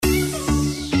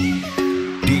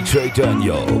DJ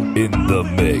Danyo in the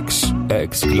mix,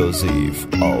 exklusiv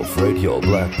auf Radio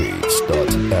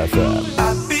Blackbeats.fm.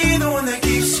 I'll be the one that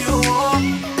keeps you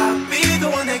warm. I'll be the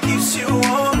one that keeps you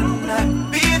warm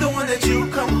tonight. Be the one that you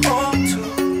come home to.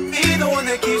 Be the one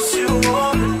that keeps you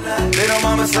warm tonight. Little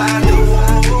mama slide through.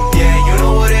 Yeah, you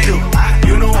know what they do.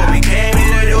 You know what we came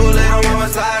here to do. Little mama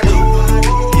slide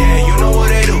through. Yeah, you know what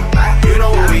they do. You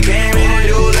know what we came here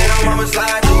to do. Little mama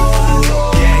slide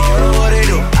through. Yeah, you know what they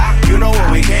do. You know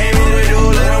what we came here to do.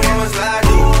 Little mama slide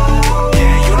through.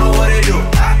 Yeah, you know what they do.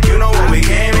 You know what we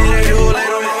came here to do.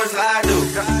 Little mama slide through.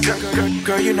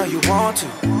 Girl, you know you want to.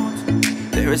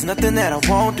 There is nothing that I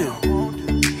won't do.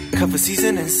 Cover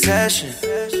season in session.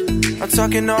 I'm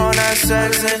talking all night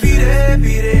sex and beat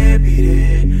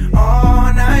it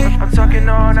all night. I'm talking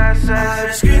all night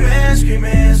sex.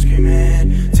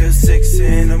 Screaming till 6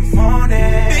 in the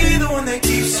morning. Be the one that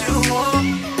keeps you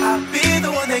warm. I'll be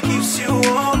the one that keeps you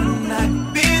warm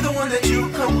tonight. Be the one that you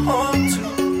come home to.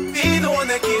 Be the one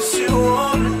that keeps you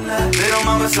warm tonight. Little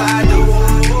mama slide through.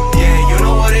 Yeah, you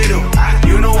know what they do.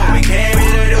 You know what we came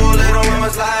here to do. Little mama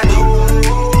slide through.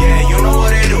 Yeah, you know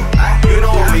what they do. You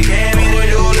know what we came here to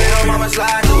do. Little mama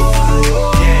slide through.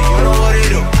 Yeah, you know what they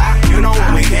do. You know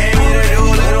what we came here to do.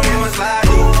 Little mama slide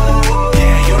through.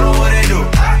 Yeah, you know what they do.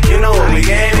 You know what we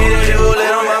came here to do.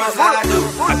 Little mama slide through.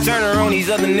 I turn her on, these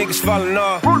other niggas falling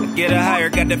off. Get her higher,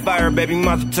 got that fire, baby,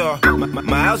 Mazel tov.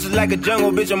 My house is like a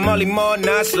jungle, bitch, I'm Molly Mall.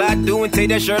 Now I slide through and take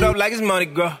that shirt off like it's Mardi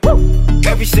Gras.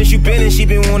 Ever since you been in, she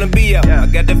been wanna be out. I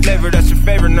got that flavor, that's her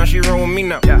favorite, now she roll with me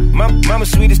now. Mama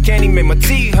sweet as candy, make my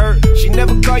teeth hurt. She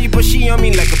never call you, but she on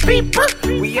me like a beeper.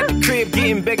 We at the crib,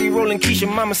 getting Becky, rolling Keisha.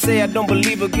 Mama say I don't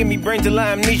believe her, give me brain till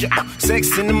I amnesia.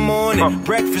 Sex in the morning,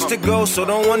 breakfast to go, so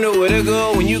don't wonder where to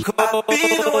go when you call. I'll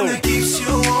be the one that keeps you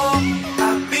warm.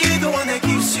 I'll be the one that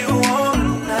keeps you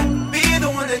warm tonight. Be the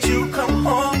one that you come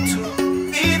home to.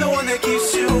 Be the one that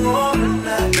keeps you warm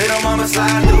tonight. Little mama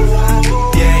slide through.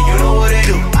 Yeah, you know what they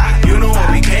do. You know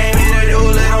what we came here to do.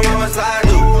 Little mama slide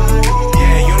through.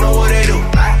 Yeah, you know what they do.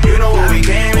 You know what we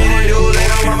came here to do.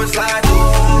 Little mama slide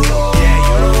through. Yeah,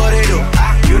 you know what they do.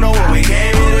 You know what we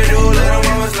came here to do. Little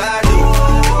mama slide through.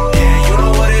 Yeah, you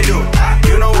know what they do.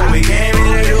 You know what we came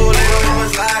here to do. Little mama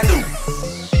slide through.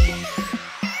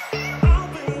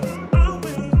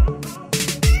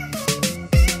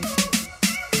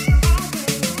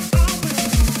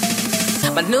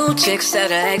 My new chick said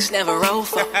her ex never roll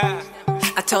for her.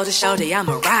 I told her, shorty, I'm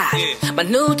a ride. My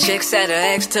new chick said her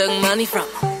ex took money from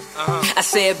her. I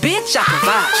said, bitch, I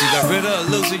provide. She got rid of a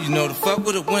loser, you know the fuck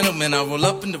with a winner. Man, I roll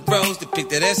up in the rose to pick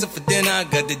that ass up for dinner. I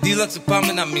got the deluxe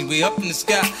apartment, I mean, we up in the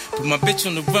sky. Put my bitch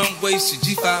on the runway, she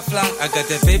G5 fly. I got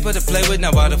that paper to play with,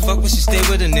 now why the fuck would she stay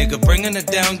with a nigga? Bringing her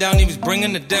down, he was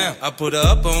bringing her down. I put her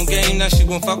up on game, now she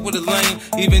won't fuck with a lane.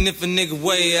 Even if a nigga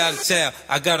way out of town,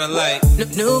 I got her like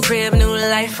new crib, new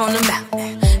life on the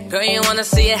mountain. Girl, you wanna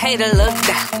see a hater look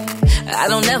down. I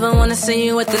don't ever wanna see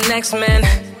you with the next man.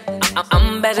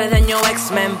 I'm better than your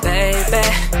ex-man, baby.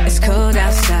 It's cold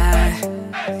outside,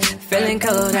 feeling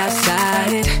cold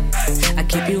outside. I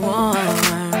keep you warm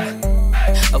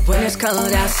when it's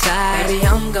cold outside. Baby,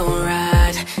 I'm gon'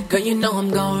 ride. Girl, you know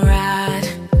I'm gon' ride.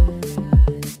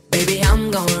 Baby,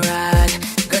 I'm gon' ride.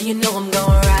 Girl, you know I'm gon'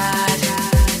 ride.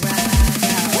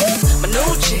 My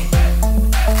new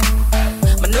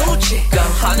chick, go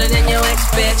harder than your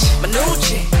ex-bitch. My new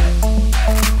chick,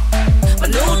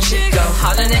 go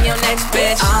harder than your next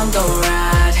bitch. I'm gon'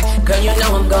 ride, girl, you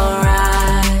know I'm gon'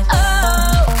 ride.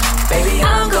 Oh, baby,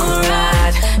 I'm gon'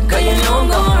 ride, girl, you know I'm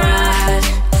gon' ride.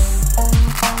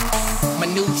 My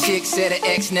new chick said her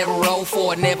ex never rolled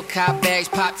for it. Never cop bags,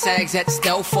 pop tags at the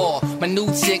store for it. My new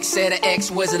chick said her ex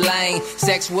was a lame.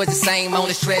 Sex was the same,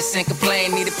 only stress and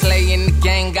complain. Need to play in the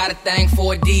game, got a thing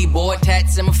for a D-boy.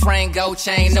 Tats in my frame, gold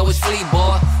chain, know it's flea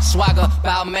boy. Swagger,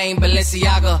 Balmain,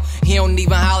 Balenciaga. He don't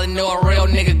even holler, know a real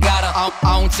nigga got her.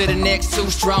 On to the next, too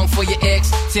strong for your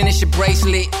ex. Tennis your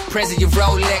bracelet, present your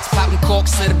Rolex. Popping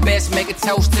corks to the best, make a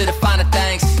toast to the finer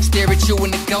things. Stare at you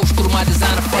and the ghost through my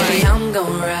designer frame. Baby, I'm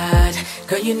gon' ride,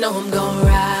 girl, you know I'm gon'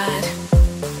 ride.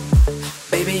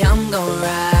 Baby, I'm gon'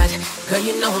 ride, girl,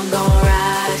 you know I'm gon'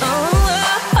 ride. Oh,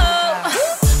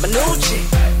 my new chick,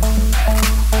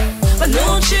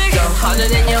 go harder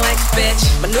than your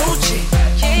ex-bitch. My new chick,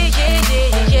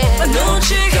 my new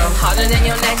chick, go harder than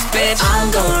your next bitch.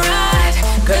 I'm gon' ride,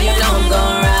 girl, you know I'm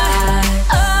gon' ride.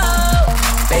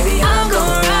 Oh, baby, I'm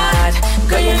gon' ride,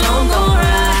 girl, you know I'm gon'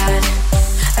 ride.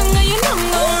 And girl, you know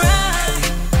I'm gon' ride.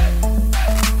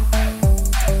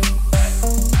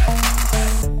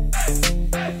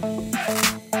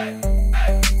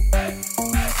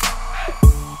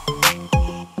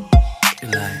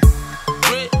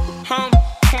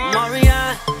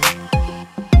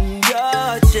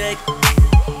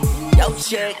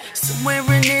 check. Somewhere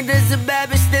in there, there's a bad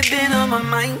bitch that been on my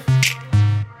mind.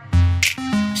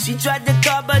 She tried to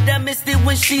call, but I missed it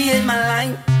when she hit my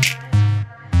line.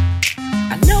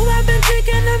 I know I've been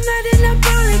drinking all night and I'm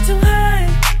probably too high.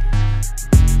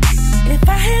 If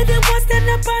I hit it once, then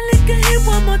I probably could hit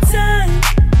one more time.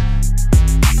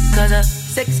 Cause a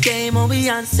sex game on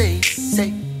Beyonce.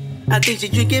 Say, I think she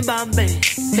drinking Bombay.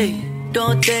 Hey,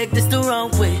 don't take this the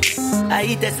wrong way. I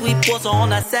eat that sweet pasta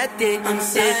on a Saturday. I'm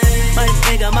sick. My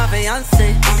nigga, my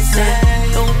fiance. I'm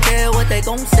sick. Don't care what they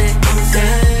gon' say. I'm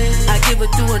sick. I give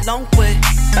it to a long way.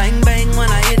 Bang bang when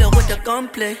I hit her with the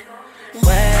gunplay.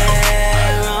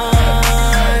 Where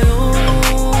are you?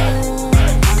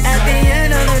 At the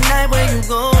end of the night, where you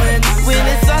going? When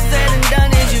it's all said and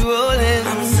done, is you rolling?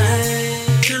 I'm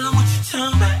saying, tell them what you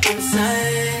talking about. I'm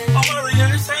saying, I'm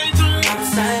already saying to them. I'm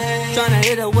saying, tryna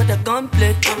hit her with the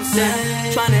gunplay. I'm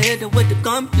saying, tryna hit her with the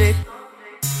gunplay.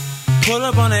 Pull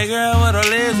up on that girl with her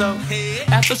legs up.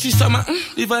 After she saw my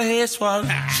leave her head swell.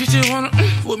 She just wanna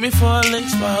with me for a leg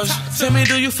swell. Tell me,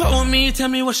 do you fuck with me? Tell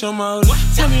me what's your motive.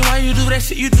 Tell me why you do that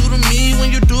shit you do to me.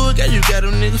 When you do it, girl, you got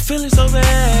them niggas feeling so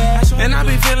bad. And I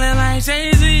be feeling like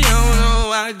Jay-Z, I don't know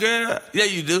why, girl. Yeah,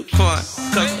 you do. Come on,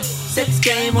 come. Sex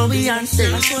game on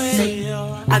Beyonce.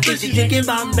 I think she drinking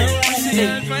Bombay.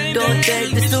 Hey, don't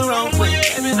take this the wrong way.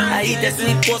 I eat that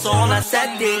sweet pasta on a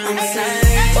Saturday. I'm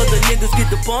saying, other niggas get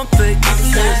the pump fake. I'm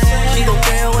saying, she don't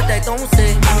care what they gon'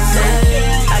 say. I'm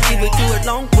saying, I give it to a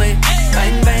long way.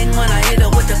 Bang bang when I hit her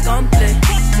with the gunplay.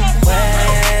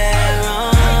 Where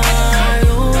are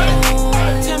you?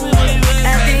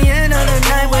 At the end of the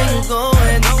night, where you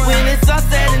going? When it's all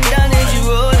said and done, is you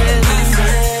rolling?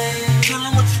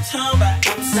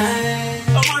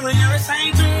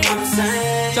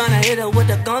 Tryna hit her with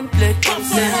the gunplay.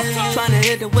 Tryna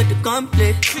hit her with the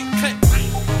gunplay.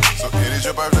 So it is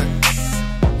your birthday.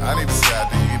 I need to see out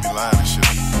there. You can be lying and shit.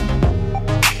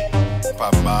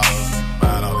 Popping bottles,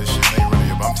 buying all this shit. Ain't really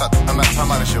about. I'm not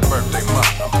talking about it's your birthday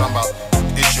month. I'm talking about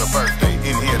it's your birthday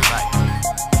in here tonight.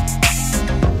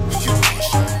 You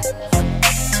bullshit.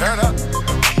 Turn up.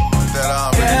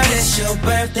 Girl, it's your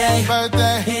birthday.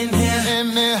 Birthday in here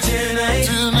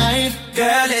tonight.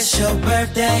 Girl, it's your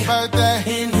birthday.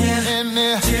 In here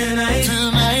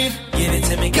tonight. Give it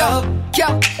to me, go.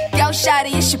 Yo,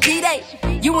 shawty, it's your B-Day.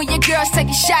 You and your girls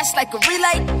taking shots like a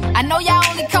relay. I know y'all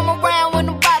only come around when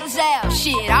the bottles out.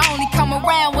 Shit, I only come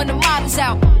around when the model's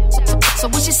out. So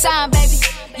what's your sign, baby?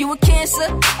 You a Cancer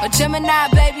or Gemini,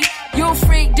 baby? You a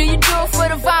freak, do you do it for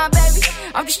the vibe, baby?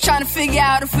 I'm just trying to figure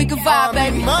out if we can vibe,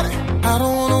 baby. Money. I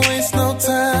don't wanna waste no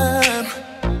time.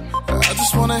 I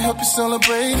just wanna help you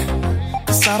celebrate.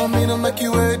 Cause I don't mean to make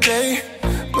you every day.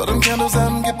 Blow them candles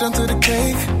out and get down to the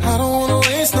cake. I don't wanna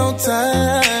waste no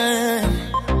time.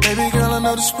 Baby girl, I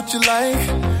know this what you like.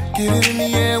 Get it in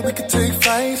the air, we can take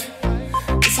flight.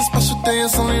 It's a special day,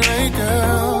 it's only right,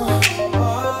 girl.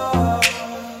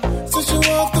 Since you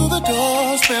walked through the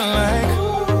door, it's been like,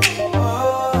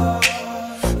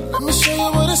 let me show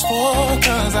you what it's for.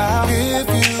 Cause I'll give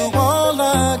you all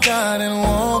I got and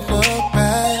won't look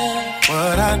back.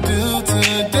 What I do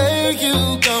today,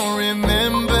 you gon'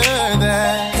 remember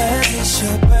that. Cause it's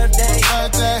your birthday.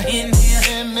 In here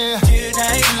tonight.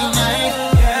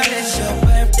 Girl, it's your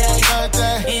birthday.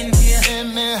 In here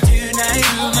tonight.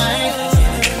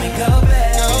 Let me go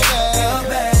back.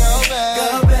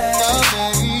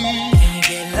 Can you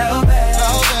get low back?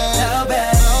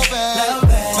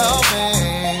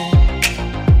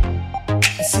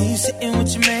 I see you sitting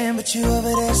with your man, but you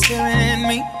over there staring at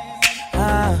me.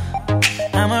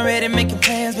 I'm already making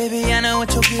plans, baby. I know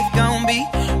what your gift gon' be.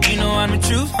 You know I'm the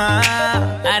truth,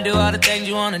 I do all the things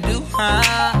you wanna do,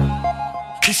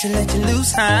 We should let you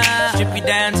loose, Strip you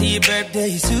down to your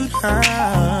birthday suit,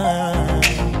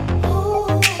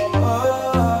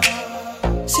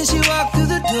 Since you walked through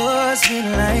the door, it's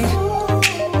been like,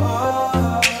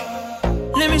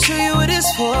 let me show you what it's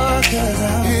for. Cause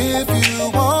I'll give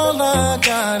you all I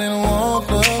got and won't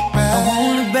look back. I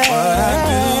want it back. What I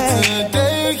do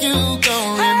today, you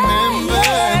gon' remember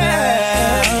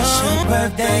that. It's your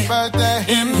birthday.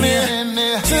 In here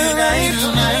tonight.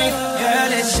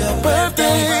 Girl, it's your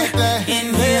birthday. In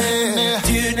here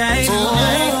tonight. Give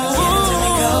it to me,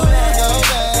 go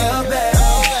back.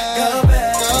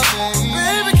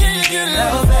 Baby, can you get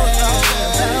low back?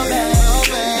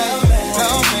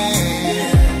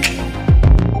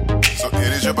 So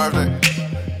it is your birthday.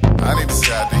 I need to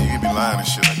see out there. You can be lying and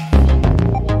shit.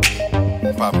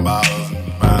 Popping bottles and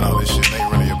buying all this shit.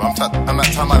 Ain't really about. I'm not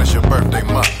talking about it's your birthday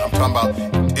month. I'm talking about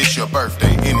it's your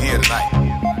birthday in here tonight.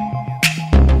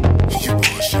 You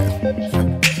bullshit.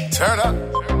 Turn up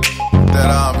that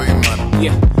R&B money.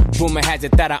 Yeah. Rumor has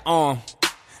it that I own.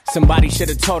 Somebody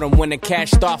should've told them when the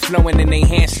cash start flowing and they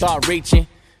hands start reaching.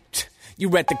 You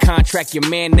read the contract, your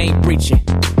man ain't breaching.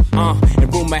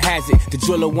 And rumor has it, the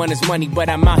jeweler won his money, but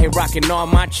I'm out here rocking all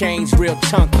my chains real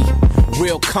chunky,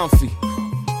 real comfy.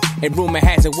 And rumor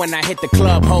has it, when I hit the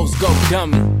club, hoes go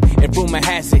dummy. And rumor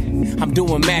has it, I'm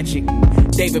doing magic.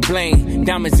 David Blaine,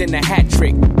 diamonds in the hat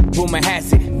trick. Rumor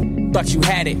has it, thought you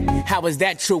had it. How is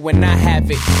that true when I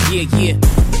have it? Yeah, yeah.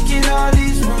 Look at all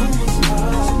these rumors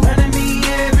surrounding me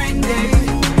every day.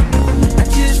 I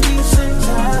just need some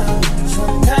time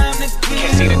to get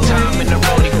Can't see the time in the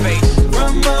rolling face.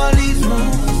 From all these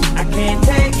rumors, I can't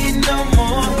take it no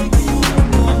more.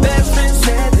 My best friend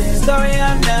said the story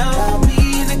out now.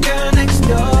 Me and the girl next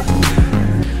door.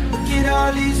 Look at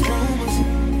all these rumors.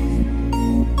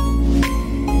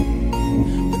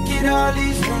 Look at all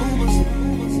these rumors.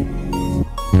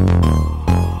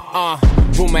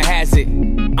 Rumor has it,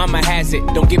 I'm a hazard.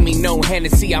 Don't give me no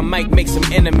Hennessy, I might make some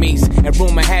enemies. And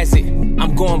rumor has it,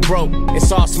 I'm going broke.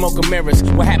 It's all smoke and mirrors.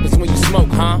 What happens when you smoke,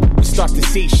 huh? You start to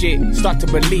see shit, start to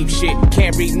believe shit.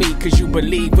 Can't read me cause you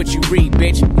believe what you read,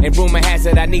 bitch. And rumor has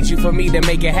it, I need you for me to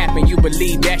make it happen. You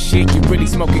believe that shit, you really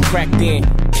smoking crack then.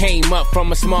 Came up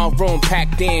from a small room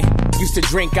packed in. Used to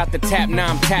drink out the tap, now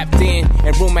I'm tapped in.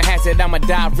 And rumor has it, I'ma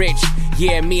die rich.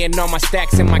 Yeah, me and all my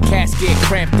stacks in my casket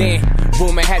cramped in.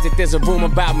 Rumor has it, there's a rumor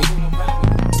about me.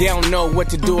 They don't know what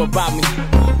to do about me.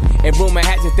 And rumor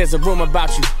has it, there's a rumor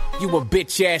about you. You a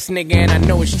bitch ass nigga and I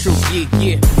know it's true, yeah,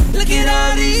 yeah. Look at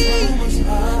all these rumors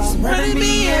surrounding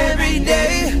me every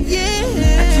day.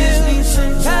 Yeah, I just need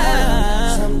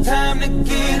some time to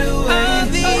get away. All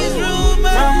these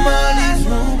rumors, from all these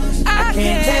rumors, I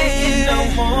can't take it no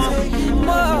more.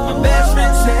 My best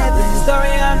friend said the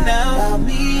story out now.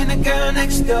 Me and the girl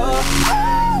next door.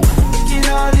 Look at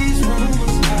all these rumors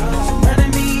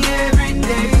surrounding me every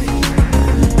day.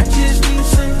 I just need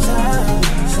some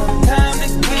time to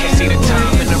get Can't see the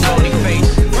time in the rolling face.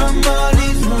 from all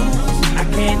these rumors, I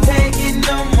can't take it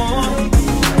no more.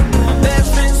 My best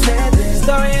friend said the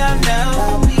story out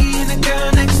now. Me and the girl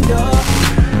next door.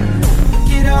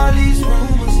 Look at all these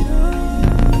rumors.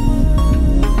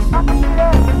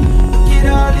 Look at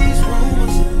all these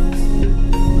rumors.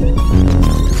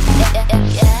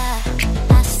 Yeah,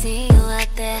 I see you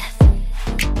out there.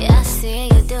 Yeah, I see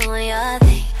you doing your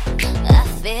thing. I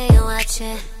feel you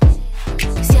watching.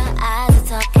 'Cause your eyes are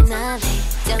talking to me.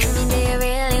 Tell me, do you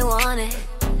really want it?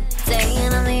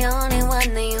 Saying I'm the only one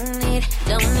that you need.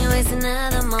 Don't need waste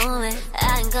another moment.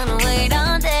 I ain't gonna wait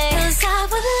all day. 'Cause I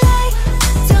would like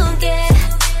to get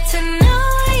to know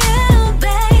you,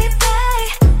 baby.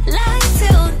 Like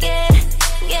to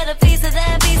get a piece of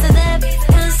that, piece of that.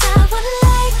 'Cause I would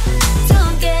like to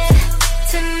get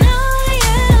to know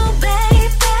you,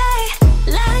 baby.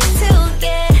 Like to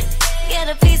get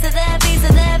a piece of that, piece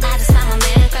of that. I just found my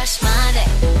man crush Monday,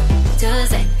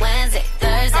 Tuesday, Wednesday,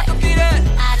 Thursday.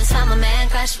 I just found my man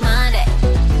crush Monday,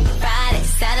 Friday,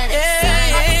 Saturday,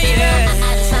 Sunday.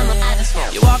 I just found my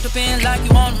You walked up in like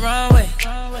you on the runway.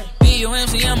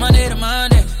 B-U-M-C on Monday to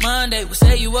Monday. Monday, we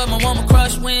say you up my woman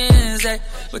crush Wednesday.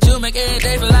 But you make every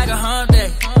day feel like a hump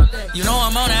day. You know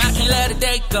I'm on it, I can't let a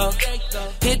day go.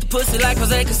 Hit the pussy like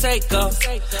Jose Canseco.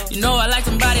 You know I like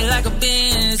somebody like a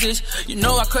Benz. You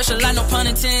know I crush a lot, no pun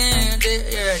intended.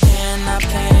 Yeah. Can I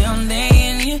play on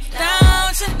laying you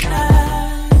down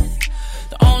tonight?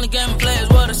 The only game I play is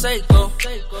what I say go.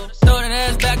 Throw that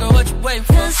ass back or what you waiting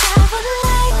for? 'Cause I would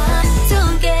like to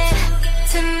get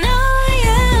to know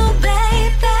you,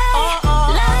 baby.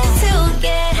 Like to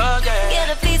get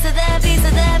a piece of that, piece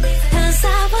of that. 'Cause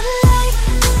I would like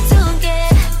to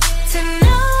get to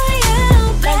know you,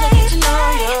 baby.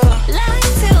 Like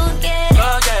to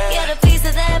get a piece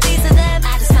of that, piece of that. I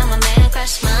just found my man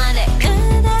crush Monday,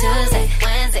 Tuesday,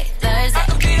 Wednesday, Thursday.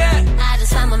 I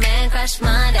just found my man crush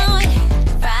Monday,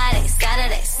 Friday,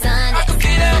 Saturday, Sunday.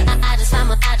 I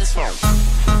just found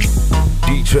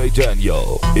DJ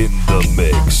Danyo in the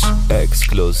mix,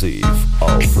 exclusive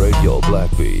of Radio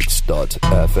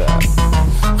Blackbeats.fm.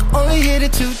 Only hit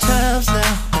it 2 times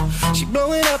now. She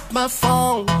blowing up my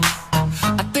phone.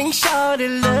 I think shawty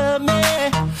love me,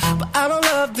 but I don't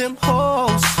love them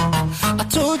hoes. I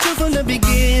told you from the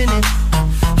beginning,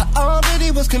 I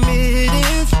already was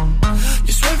committed.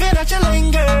 You're swerving out your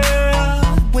lane, girl,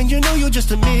 when you know you're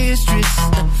just a mistress.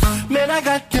 Man, I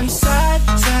got them side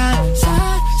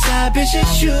bitches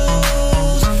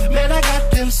shoes. Man, I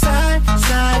got them side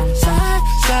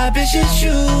bitches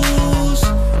shoes.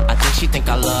 I think she think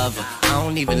I love her, I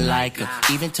don't even like her.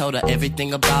 Even told her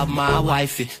everything about my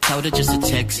wifey. Told her just a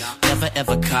text, never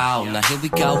ever call. Now here we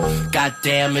go,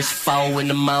 goddamn it's 4 in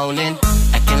the morning.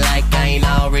 acting like I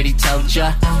ain't already told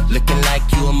ya. Looking like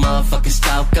you a motherfucking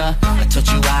stalker. I told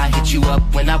you I hit you up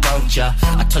when I want ya.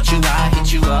 I told you I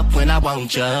hit you up when I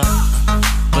want ya.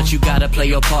 But you gotta play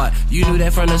your part. You knew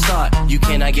that from the start. You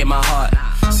cannot get my heart.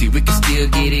 See, we can still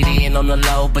get it in on the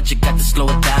low, but you got to slow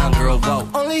it down, girl, whoa.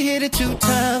 Only hit it 2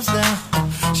 times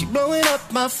now. She blowing up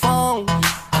my phone.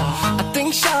 I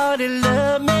think shawty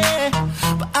love me,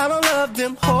 but I don't love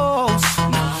them hoes.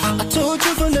 I told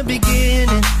you from the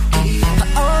beginning, I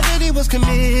already was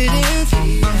committed.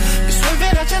 You're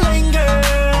swerving out your lane,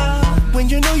 girl, when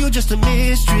you know you're just a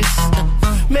mistress.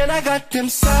 Man, I got them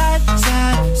side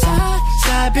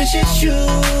bitchin'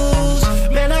 shoes.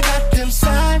 Man, I got them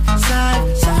side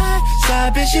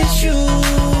bitchin'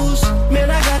 shoes. Man,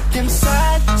 I got them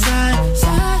side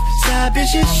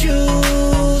bitchin'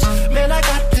 shoes. Man, I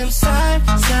got them side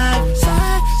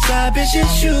bitchin'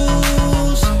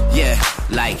 shoes. Yeah,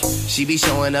 like, she be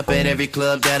showing up at every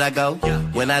club that I go.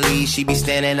 When I leave, she be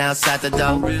standing outside the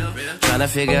door, tryna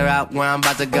figure out where I'm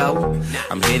about to go.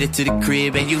 I'm headed to the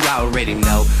crib and you already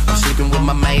know I'm sleeping with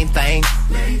my main thing.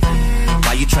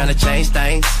 Why you tryna change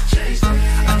things?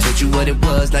 I told you what it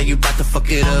was, now you about to fuck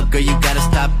it up. Girl, you gotta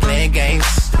stop playing games.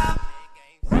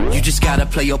 You just gotta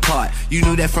play your part. You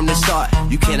knew that from the start.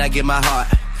 You cannot get my heart.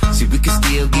 See, we can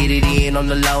still get it in on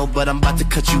the low, but I'm about to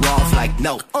cut you off like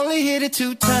no. Only hit it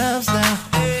 2 times now.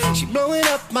 She blowing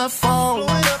up my phone.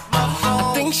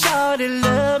 I think shawty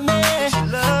love me.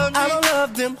 I don't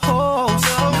love them hoes.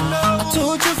 I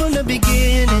told you from the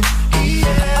beginning,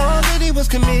 I already was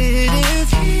committed.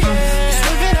 You're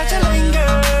swerving out your lane,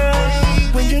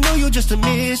 girl, when you know you're just a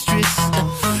mistress.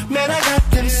 Man, I got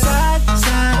them side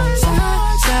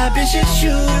bitchin'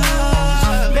 shoes.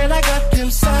 Man, I got them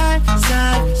side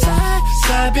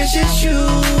bitchin'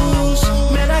 shoes.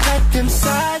 Man, I got them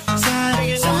side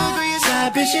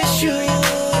bitchin'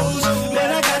 shoes.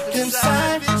 Man, I got them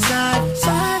side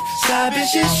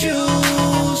bitchin'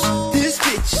 shoes. This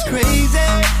bitch is crazy.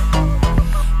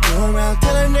 Go around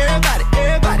telling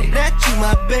everybody that you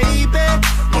my baby,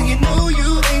 when you know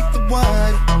you ain't the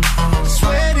one. I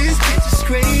swear this bitch is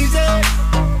crazy.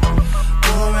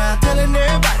 Go around telling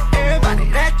everybody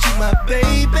that you my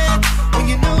baby, when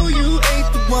you know you ain't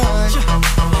the one.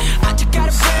 I just got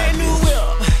a brand new whip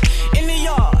in the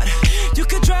yard. You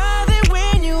could drive it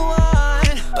when you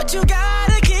want, but you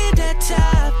gotta get that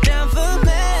top down for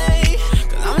me.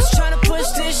 Cause I'm just tryna push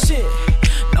this shit,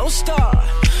 no stop,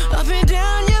 up and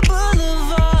down your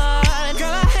boulevard.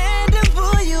 Girl, I had to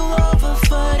pull you over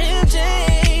for them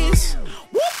jeans.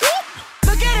 Whoop, whoop.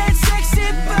 Look at that sexy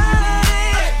body,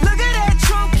 look at that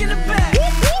trunk in the back.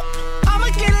 Whoop, whoop. I'ma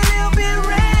get a little bit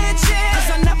ratchet, cause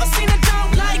I never seen a dog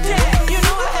like that. You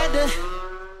know I had to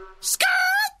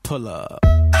skirt. Pull up.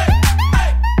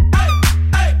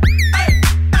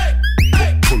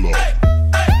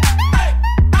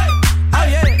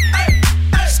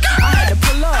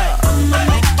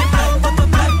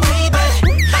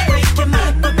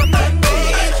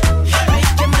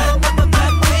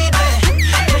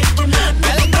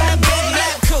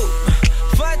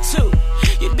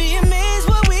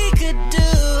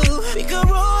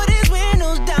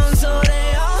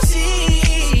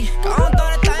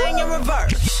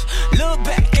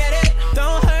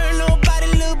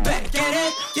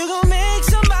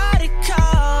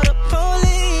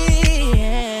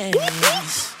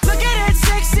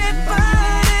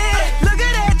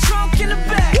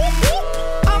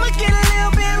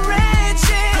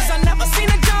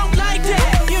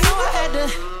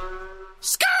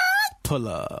 Pull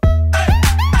up.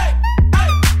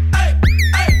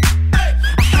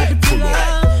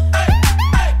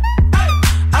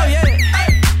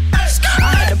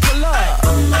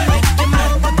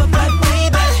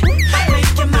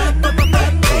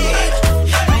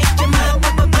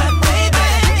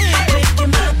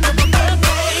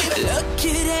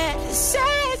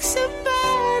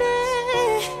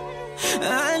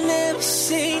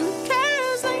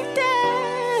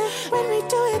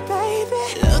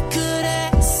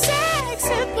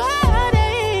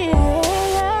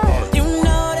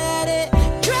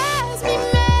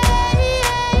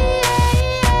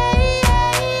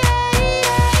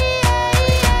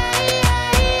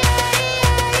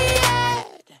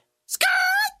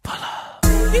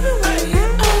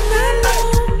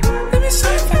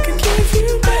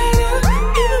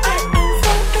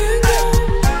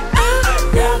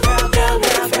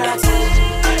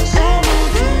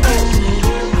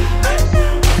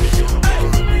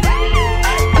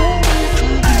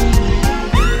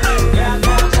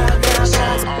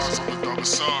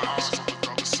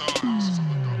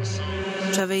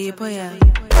 Travailler pour elle.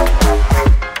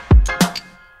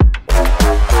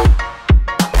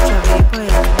 Travailler pour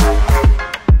elle.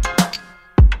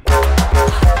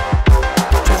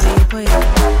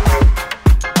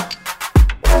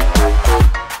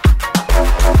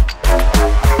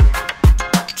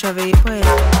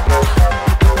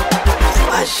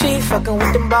 Why she fucking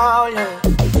with them ballers?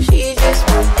 She just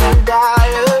wants them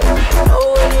dollars. Know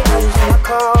what it is when I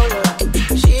call her.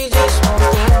 She just wants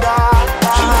them dollars.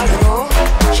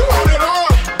 She want it all.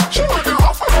 She want it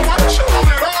all for the money. She want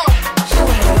it all. She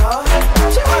want it all.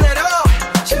 She want it all.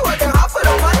 She want it all for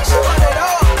the money. She want it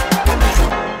all.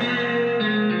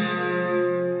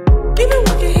 You've been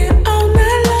working here all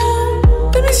night long.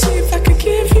 Let me see if I can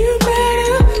give you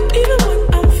better. Even when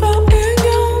I'm far and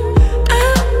gone, I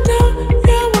know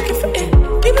you're working for it.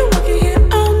 You've been working here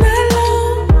all night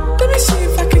long. Let me see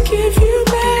if I can give you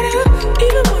better.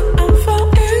 Even when I'm far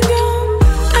and gone,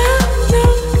 I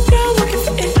know you're working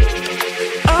for it.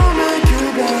 I'll make you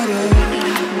better.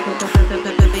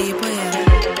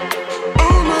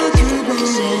 I'll make you better.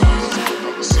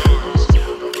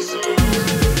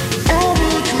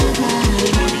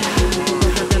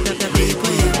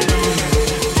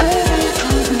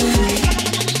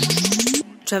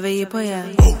 Travailler pour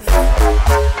elle.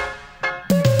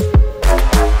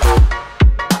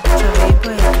 Travailler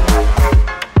pour elle.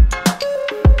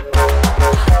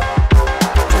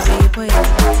 Travailler pour elle.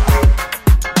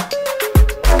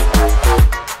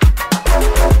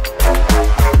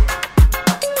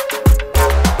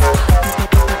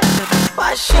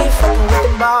 Why she fucking with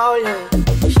them ballers?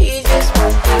 She just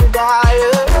wants them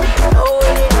dollars. Know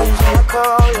what it is when I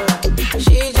call her.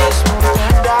 She just wants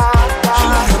them dollars.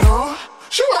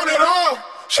 She want it all.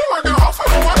 She want it all for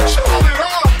the money. She want it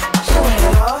all. She want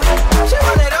it all. She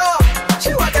want it all.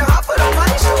 She want it all for the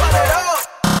money. She want it all.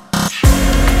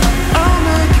 I'll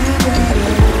make you better.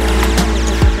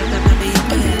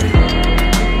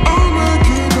 I'll make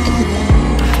you better.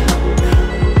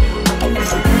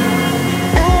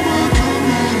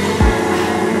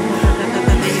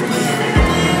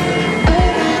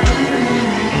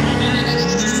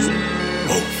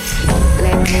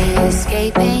 Let me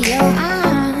escape in your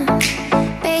arms.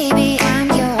 Baby, I'm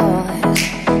yours.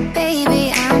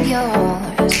 Baby, I'm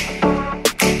yours.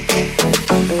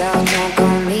 Love won't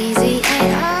come easy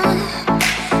at all.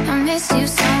 I miss you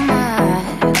so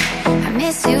much. I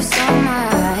miss you so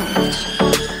much.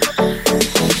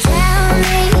 Tell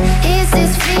me, is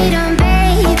this freedom,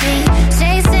 baby?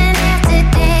 Chasing after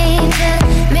danger,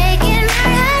 making my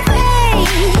heart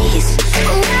race.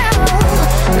 Whoa,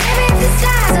 maybe if the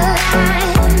stars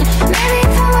align, maybe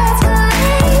if our worlds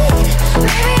collide,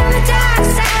 maybe on the dark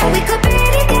side we could be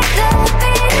together,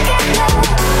 be together.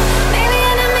 Maybe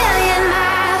in a million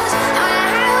miles on a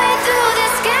highway through the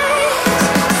skies.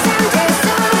 Someday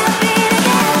soon we'll be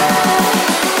together.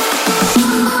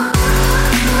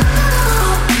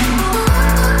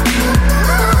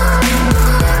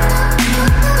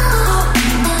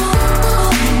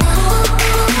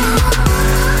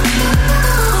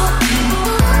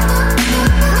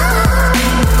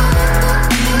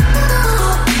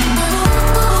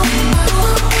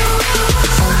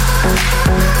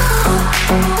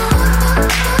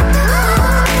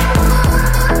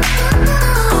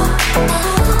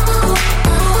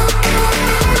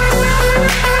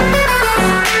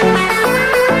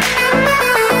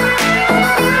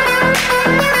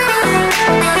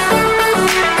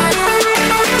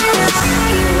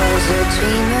 He was a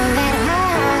dreamer at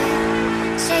heart,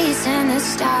 chasing the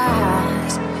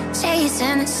stars,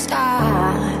 chasing the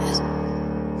stars.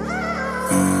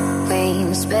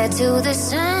 Wings spread to the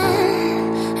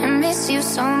sun. I miss you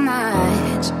so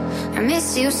much. I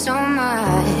miss you so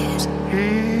much.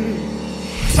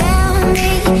 Tell me,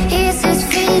 is this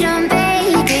freedom,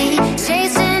 baby?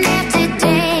 Chasing after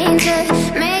danger,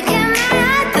 making my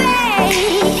heart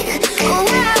break. Whoa,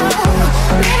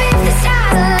 maybe if the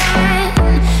stars align,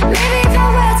 maybe if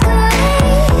our worlds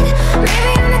collide,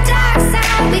 maybe on the dark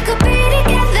side we could be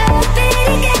together, be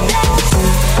together.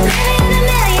 Maybe in a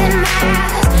million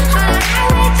miles on a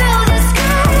highway through the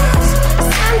skies.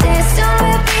 Someday soon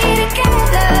we'll be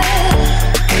together.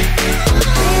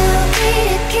 We'll be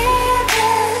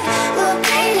together. We'll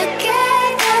be together.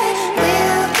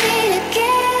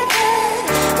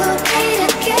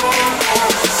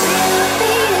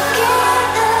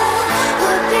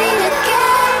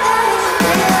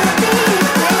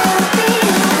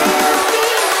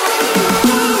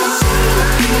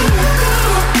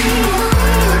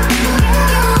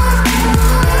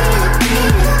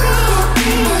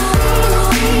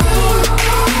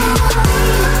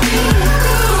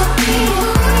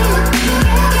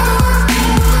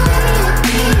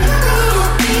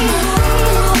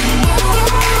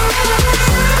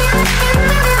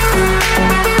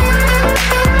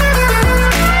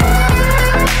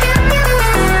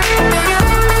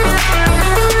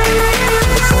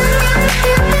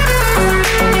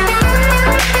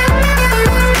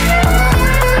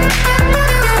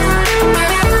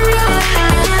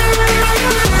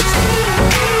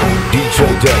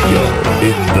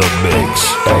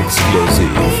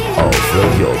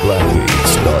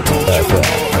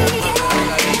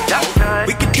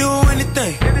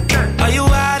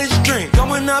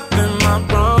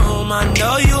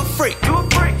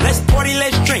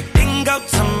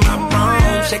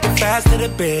 ass to the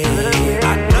bed.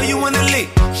 I know you wanna leap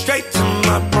straight to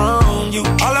my room. You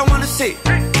all I wanna see.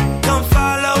 Come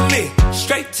follow me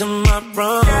straight to my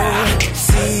room.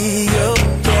 See you,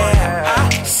 yeah.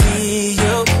 I see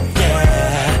you,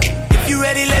 yeah. If you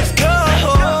ready, let's go.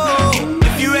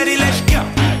 If you ready, let's go.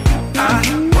 I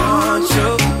want you,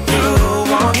 you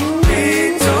want me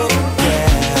too,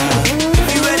 yeah. If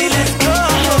you ready, let's go.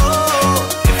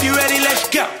 If you ready, let's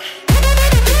go.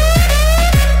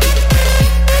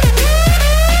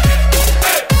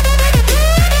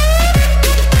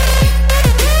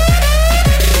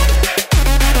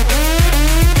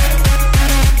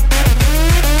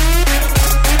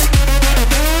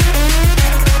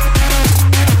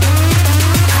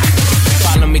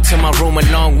 To my room a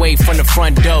long way from the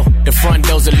front door. The front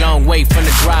door's a long way from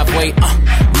the driveway.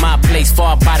 My place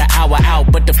far by the hour out,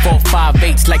 but the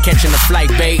 4-5-8's like catching a flight,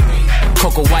 babe.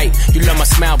 Coco White, you love my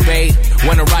smile, babe.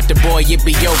 Wanna rock the boy,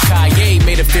 yippee yo, Kanye.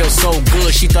 Made her feel so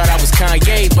good, she thought I was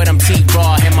Kanye, but I'm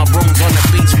T-Raw and my room's on the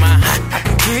beach, my. I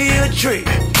can give you a treat.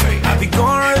 I be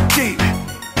going real deep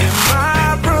in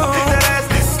my room. Put that ass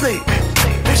to sleep.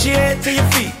 Push your head to your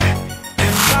feet.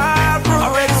 In my room,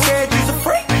 already said you's a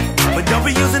freak. But don't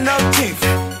be using no teeth.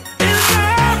 In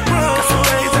my room, got some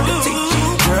things I can teach you.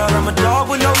 Girl, I'm a dog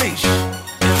with no leash. In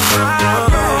my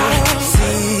room,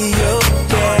 see you,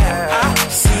 yeah. I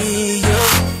see you,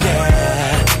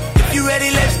 yeah. If you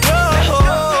ready, let's go.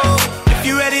 If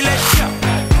you ready, let's go.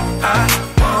 I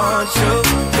want you,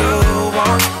 you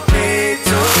want me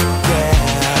too,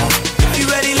 yeah. If you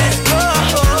ready, let's go.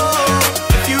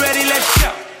 If you ready, let's go.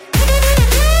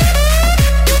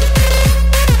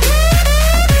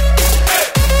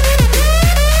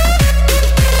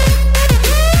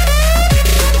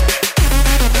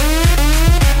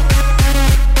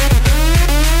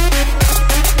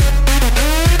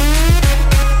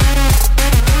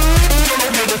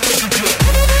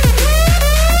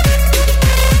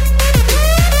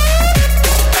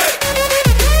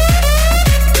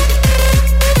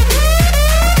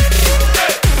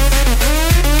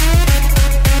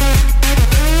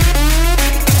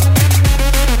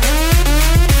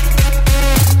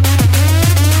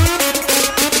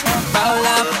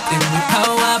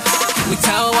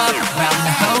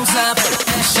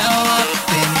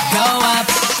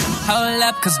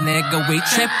 Cause nigga, we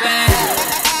trippin'.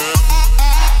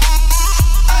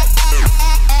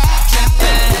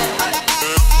 Trippin'.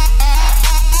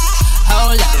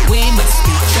 Hold up, we must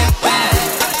be trippin'.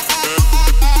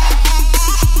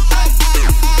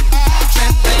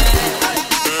 Trippin'.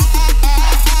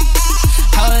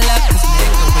 Hold up, cause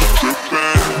nigga, we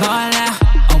trippin'. Ball out,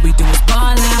 all we do is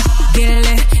ball out. Get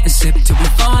lit and sip till we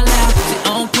fall out. Your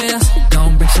own pills,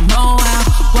 gon' bring some more out.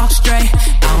 Walk straight, I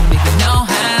don't even know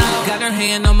how. Got her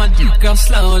hand on my dick, girl,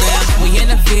 slow down. We in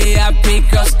the VIP,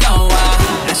 girls go out.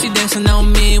 Now she dancing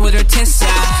on me with her tits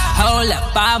out. Hold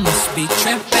up, I must be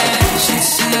trippin'. She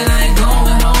said I ain't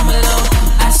going home alone.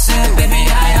 I said, baby,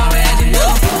 I already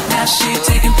know. Now she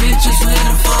taking pictures with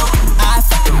her phone. I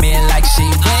fuck her man like she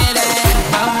ready.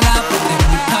 Roll up, then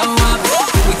we pull up.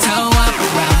 We toe up,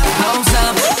 around the hoes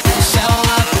up. Show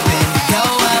up, then we go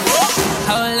up.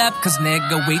 Hold up, cause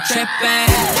nigga, we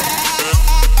trippin'.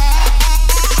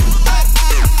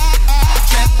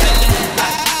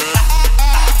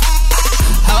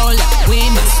 We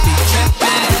must be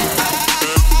trippin'.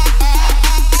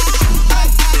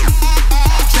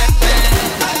 Trippin'.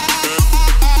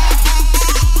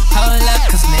 Hold up,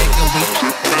 cause nigga, we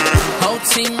trippin'. Whole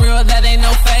team real, that ain't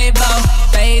no fable.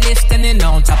 Faded, standing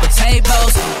on top of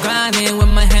tables. Grinding with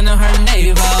my hand on her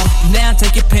navel. Now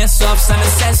take your pants off, Simon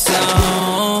says so.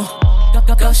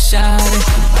 Go shawty,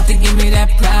 about to give me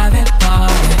that private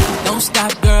party. Don't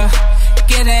stop, girl,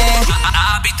 get it.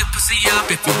 I'll beat the pussy up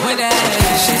if you with it.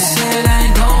 She said I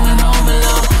ain't going home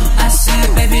alone. I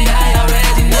said, baby, I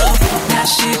already know. Now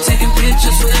she taking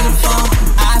pictures with her phone.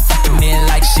 I fuck her man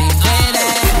like she ready.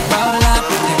 Roll up,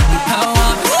 then we pull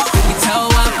up. We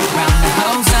toe up, round the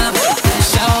hoes up.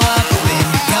 Show up, then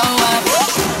we go up.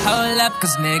 Hold up,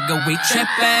 cause nigga, we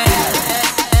trippin'.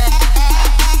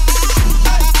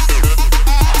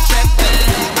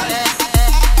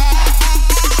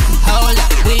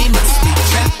 We must be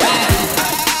trippin'.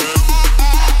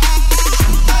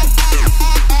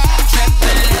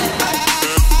 Trippin'.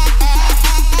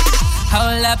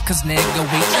 Hold up, cause nigga,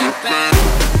 we trippin'.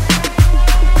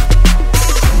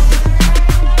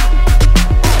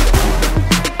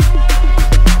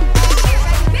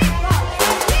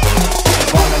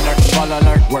 Ball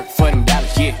alert, work for them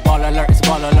dollars, yeah. Ball alert, it's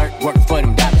ball alert, work for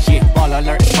them dollars, yeah. Ball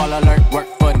alert, it's ball alert, work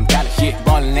for them dollars, yeah.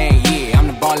 Ballin' ain't, yeah, I'm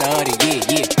the baller of the year,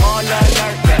 yeah. Ball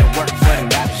alert, better work for them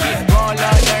dollars, yeah. Ball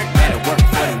alert, better work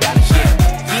for them dollars,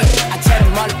 yeah.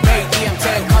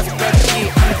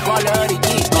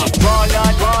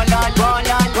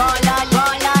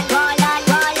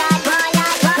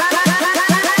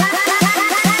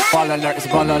 alert, it's a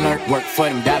ball alert. Work for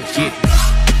them dollars, yeah.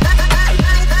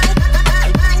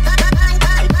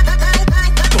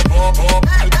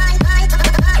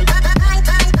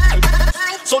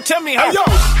 So tell me how. Hey, yo.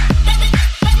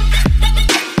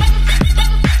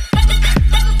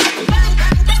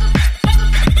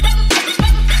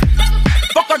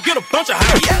 Fuck, I get a bunch of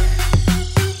high. Yeah.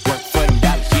 Work for them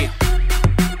dollars, yeah.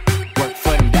 Work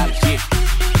for them dollars, yeah.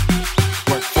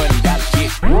 Work for them dollars, yeah.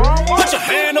 Put your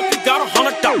hand up, you got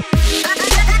 $100.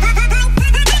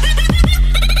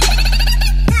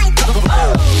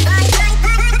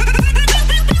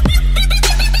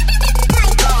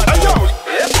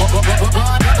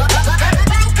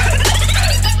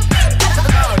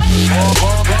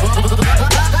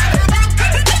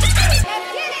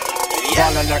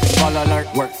 Ball alert,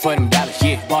 work for them dollars,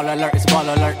 yeah. Ball alert, it's ball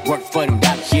alert, work for them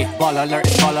dollars, yeah. Ball alert,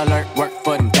 it's ball alert, work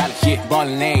for them dollars, yeah.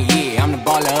 Ballin' ain't, yeah, I'm the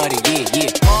baller of the year, yeah.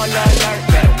 Ball alert,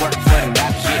 better work for them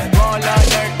dollars, yeah. Ball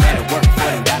alert, better work for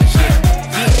them dollars,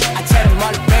 yeah. Yeah, I tell them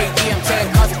all the break, yeah, I'm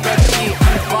telling cause of break, yeah.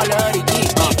 I'm the baller of the year,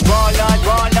 yeah. Ball alert,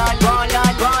 ball alert, ball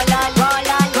alert, ball alert, ball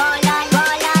alert, ball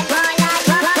alert, ball alert.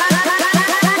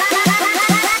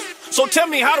 So tell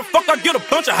me how the fuck I get a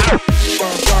bunch of high.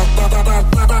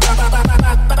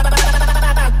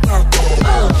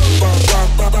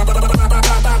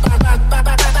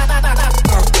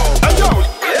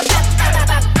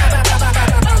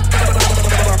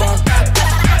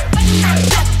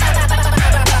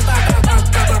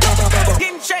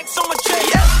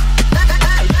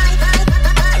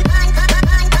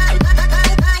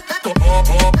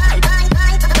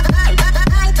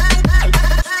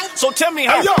 So tell me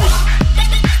how. Hey, yo.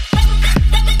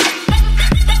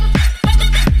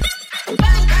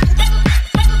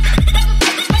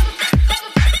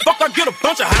 Fuck, I get a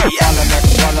bunch of high.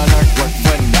 Ball alert, work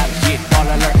for them dollars, yeah. Ball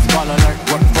alert,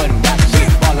 work for them dollars, yeah.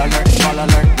 Ball alert,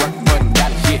 work for them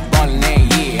dollars, yeah. Ballin'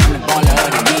 ain't, yeah, I'm the baller of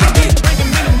the year, yeah.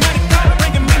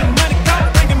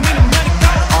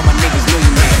 All my niggas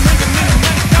millionaires.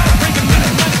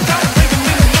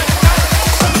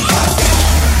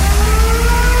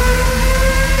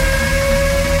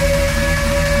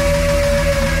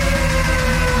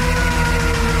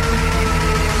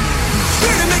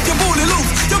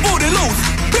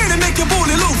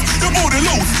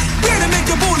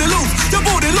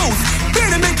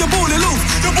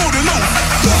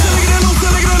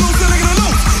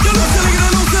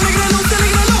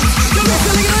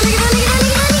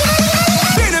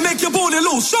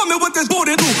 Show me what this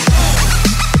booty do.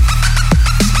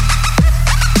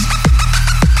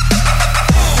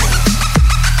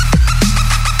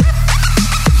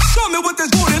 Show me what this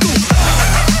booty do.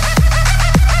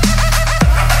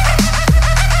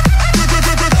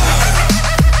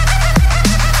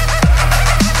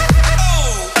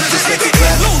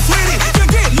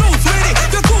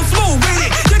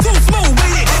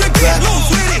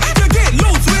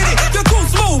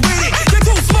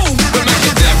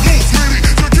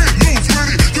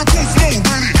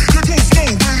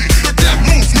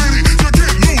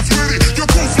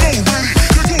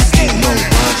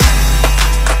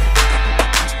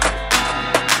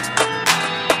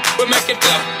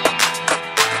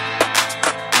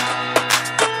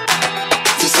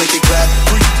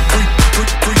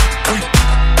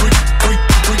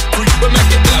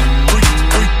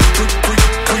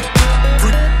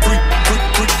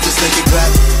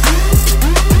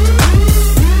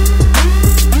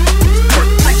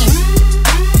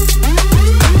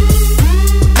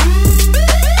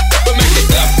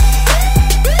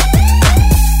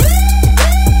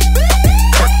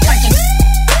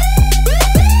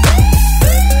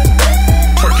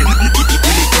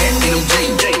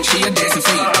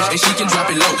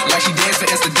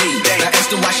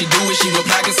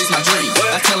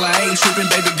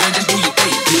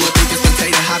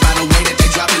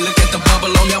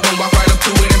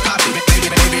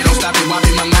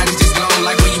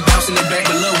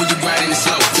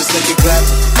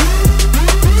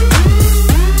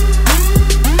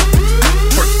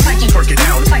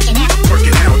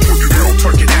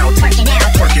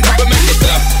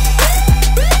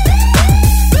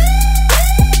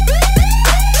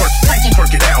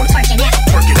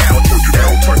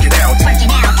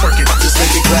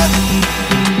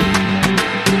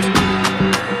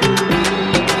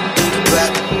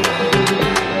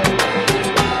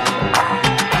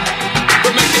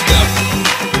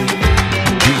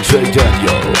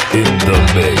 Danyo in the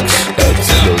mix,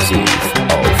 exclusive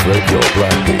auf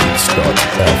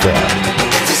RadioBlackbeats.fm.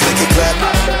 Just make it clap.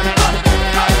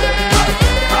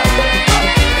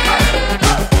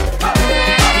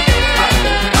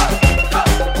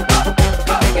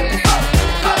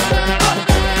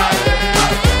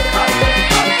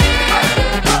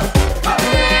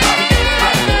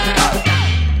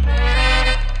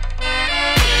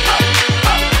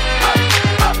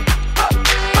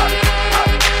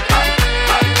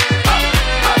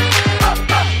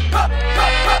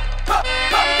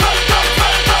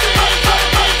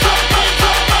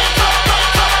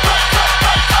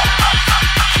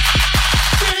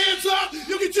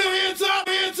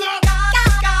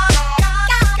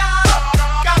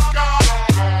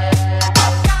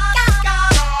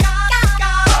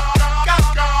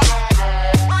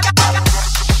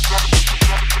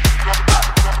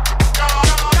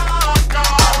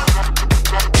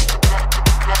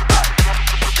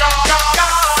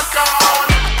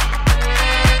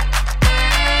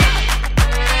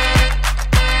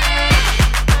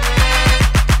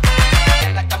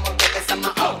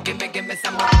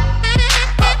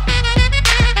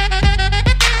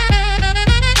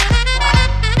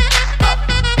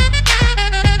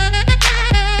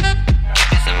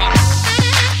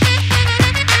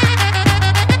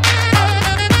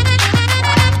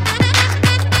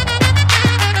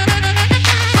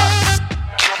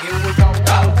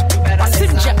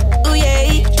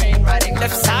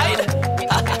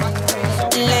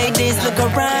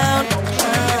 around.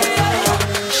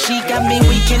 She got me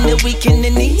weak in the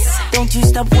knees. Don't you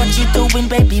stop what you doing,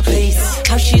 baby, please.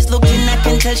 How she's looking, I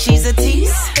can tell she's a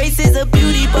tease. Face is a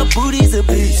beauty, but booty's a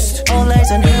beast. All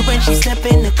eyes on her when she step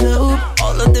in the club.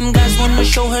 All of them guys wanna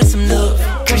show her some love.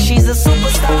 Cause she's a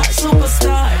superstar,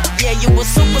 superstar. Yeah, you a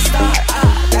superstar,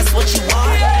 that's what you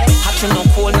are. Hot you no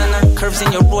cold, nana. Curves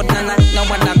in your road, nana. Now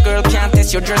when that girl can't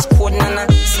test your dress code, nana.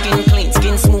 Skin clean,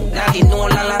 skin smooth, now they know,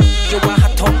 nana. You a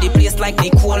hot top the place like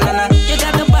Nicole, nana. You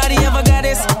got the body of a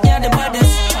goddess, yeah, the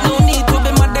baddest. No need to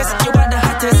be modest, you are the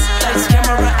hottest. Lights,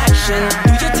 camera, action.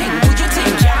 Do your thing,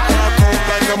 yeah. Walk out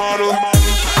like a model.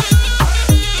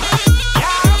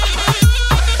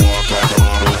 Walk like a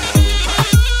model.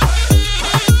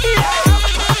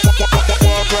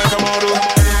 Walk like a model.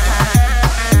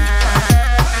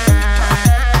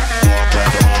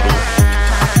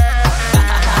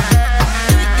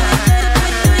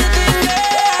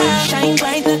 Shine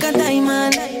bright like a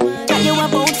diamond. Tell you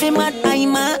about fame at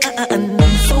I'm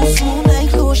so smooth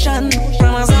like lotion.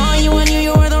 Promise all you and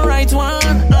you are the right one.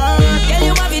 Girl,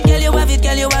 you have it, girl, you have it,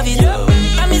 girl, you have it.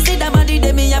 Let me see that body,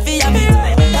 then me have it.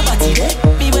 That body there,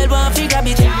 me well want to grab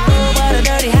it. Oh, what a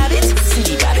dirty habit,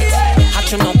 silly rabbit.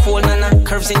 Hot you no cold, nana.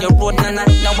 Curves in your road, nana.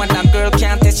 Now when that girl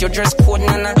can't test your dress code,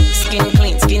 nana. Skin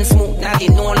clean, skin smooth, now they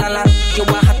know, nana. You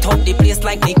want hot top the place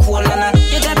like Nicole, nana.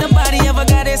 You got the body of a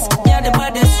goddess, yeah, the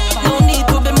baddest. No need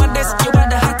to be modest, you are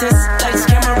the hottest. Lights,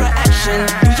 camera, action.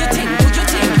 Do your thing,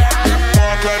 yeah.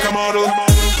 Walk like a model.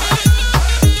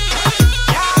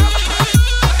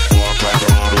 Walk like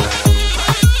a model.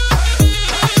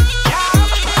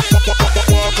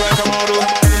 Walk like a model. Walk like a model.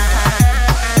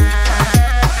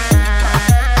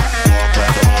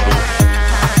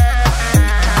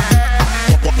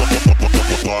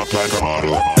 Walk like a model. Walk like a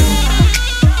model.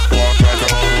 Walk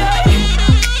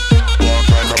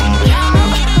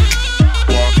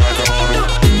like a model.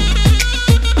 Walk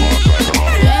like a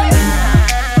model.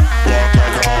 Walk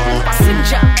like a model.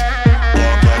 Passenger.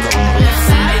 Walk like a model. Left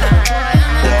side.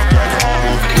 Walk like a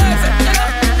model.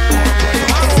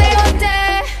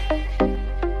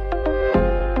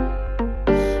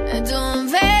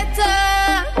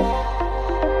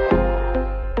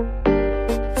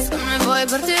 Sono voi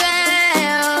per te,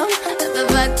 da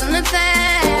petto ne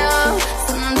teo.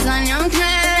 Sono Danyo,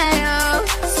 creo.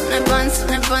 Sono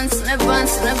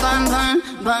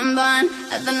bun.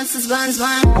 And then it's just buns,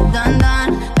 done.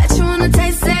 Bet you wanna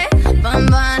taste it, bun.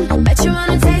 Bet you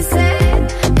wanna taste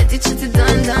it. Bet you chitty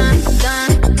done.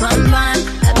 Bun.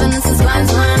 And then it's just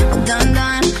buns, done.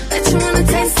 Bet you wanna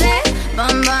taste it,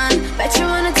 bun. Bet you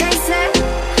wanna taste it.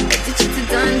 Bet you chitty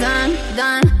done.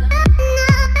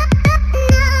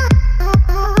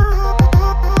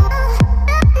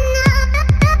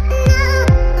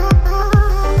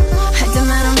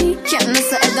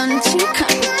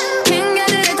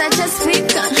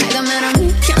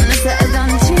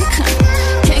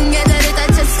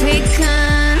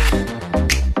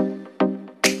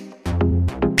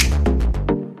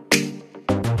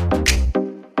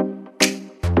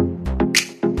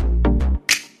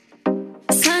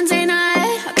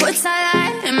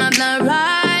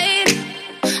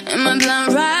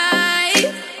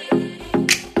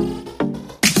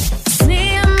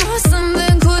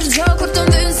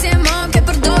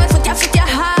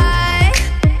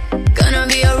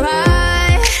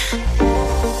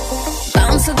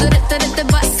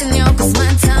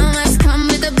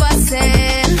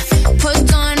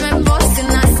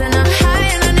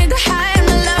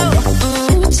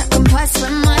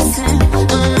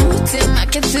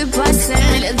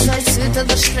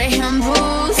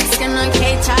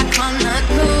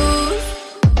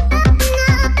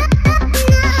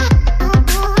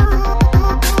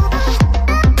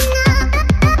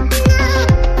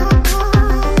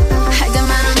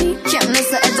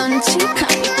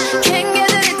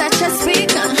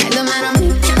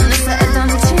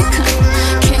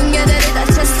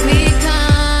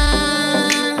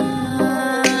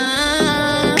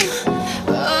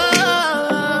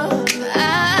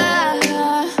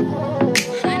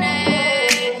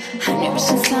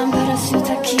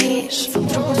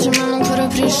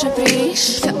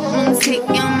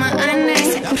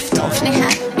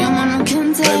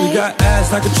 Baby got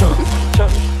ass like a trunk.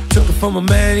 Took it from a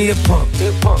man, he a punk.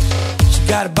 She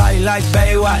got a body like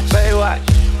Baywatch.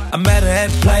 I met her at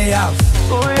the Playhouse.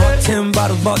 Bought 10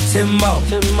 bottles, bought 10 more.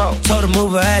 Told her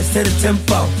move her ass to the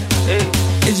tempo.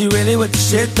 Is you really with the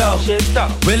shit though?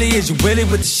 Really, is you really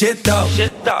with the shit though?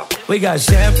 We got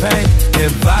champagne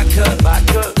and vodka.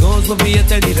 Goons with me if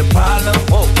they need a problem.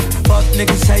 Fuck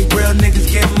niggas, hate real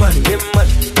niggas, get money.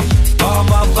 All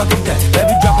motherfucking day.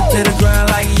 Baby, drop it to the ground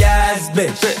like yes,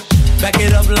 bitch. Back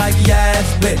it up like yes,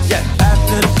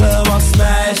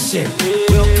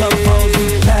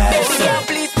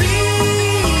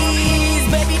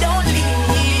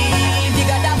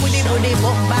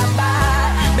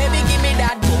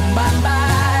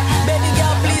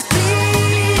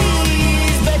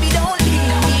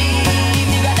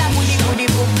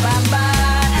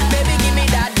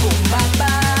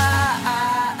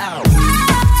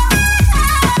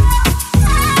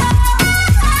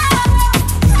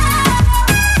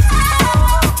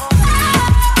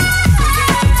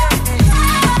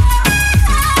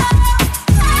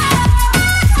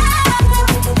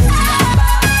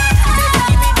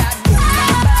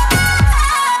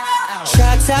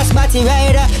 body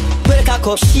rider. Well cock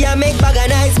up, she a make bag of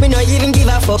nice, me no even give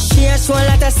a fuck. She a show a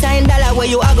lot of sign dollar where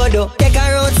you a go do. Take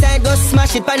her outside, go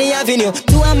smash it on the avenue.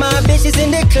 Two of my bitches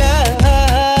in the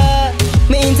club,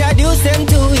 me introduce them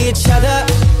to each other.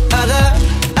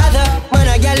 Other, man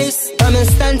a gal is, I'm in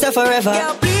stanza forever.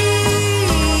 Girl,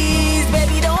 please,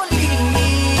 baby, don't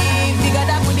leave. You got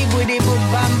that booty, boom,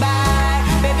 bam, bye.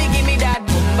 Baby, give me that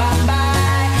boom, bam,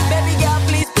 bye. Baby, girl,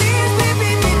 please, please,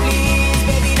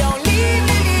 baby, don't leave.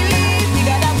 You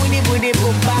got that booty,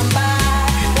 boom, bam, bye.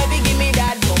 Baby, give me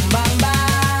that boom, bam, bye.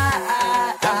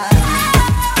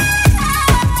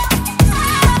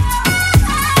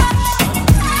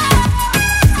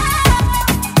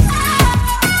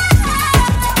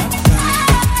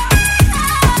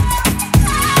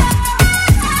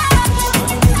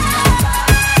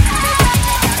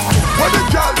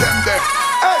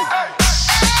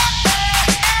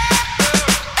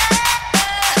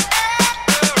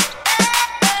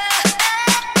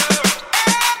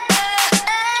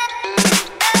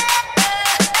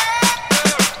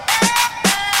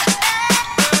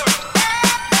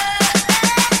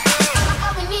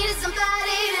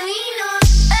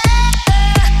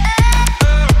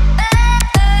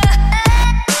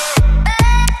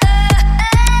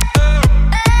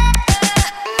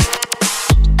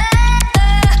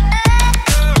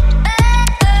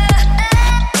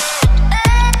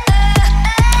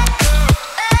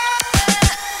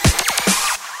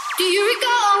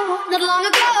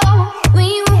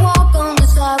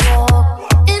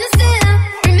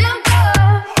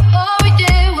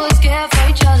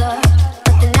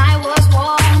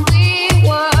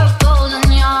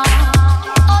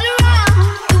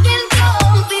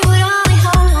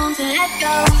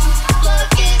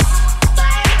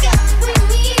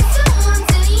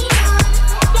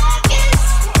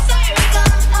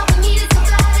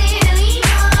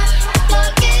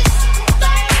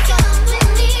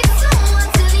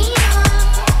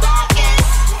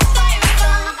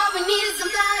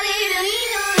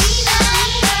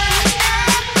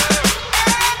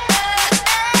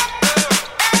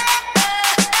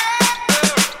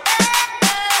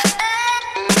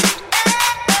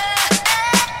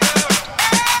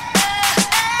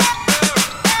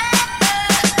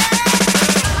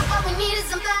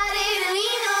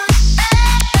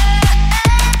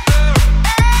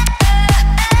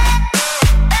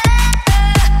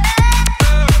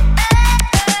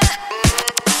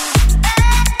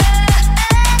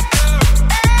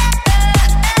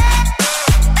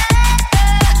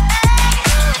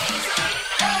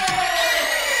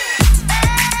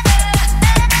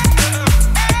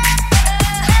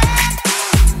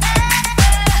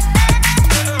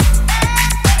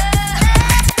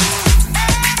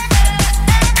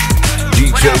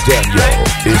 Danyo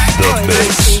in the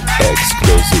mix,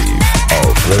 exclusive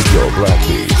of Radio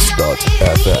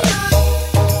Blackbeats.fm.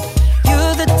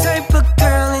 You're the type of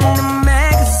girl in the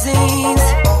magazines,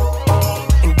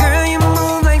 and girl, you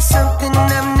move like something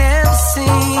I've never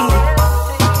seen.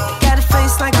 Got a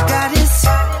face like a goddess,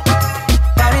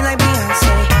 body like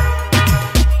Beyonce,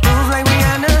 move like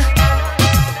Rihanna.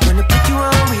 Wanna put you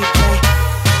on replay,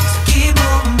 so keep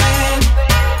moving, babe.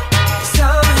 It's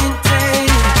all entertaining.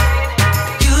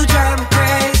 You drive me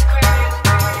crazy.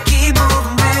 Keep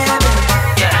moving, baby.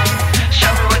 Yeah,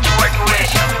 show me what you're working with.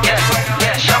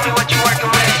 Yeah, show me what you're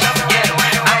working with. Yeah,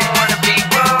 I ain't wanna be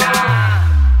wrong,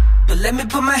 but let me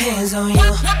put my hands on you.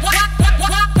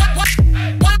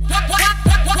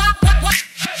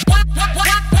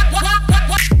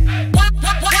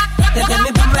 Let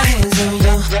me put my hands on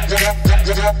you.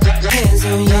 Hands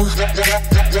on you.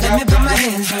 Let me put my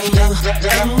hands on you.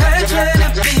 I'm not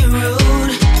trying to be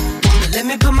rude, but let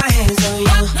me put my hands on you.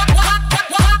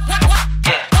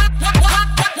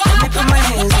 Let me put my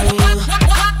hands on you.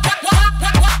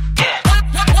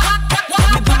 Let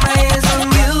me put my hands on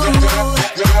you.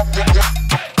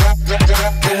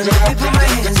 Girl, let me put my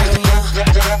hands on you.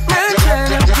 Not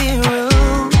trying to be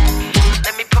rude.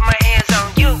 Let me put my hands on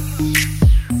you.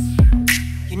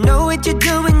 You know what you're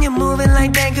doing, you're moving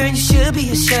like that, girl, you should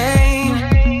be ashamed.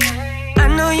 I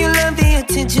know you love the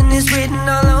attention, it's written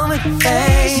all over your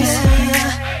face.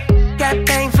 Got a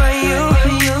thing for you.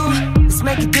 Let's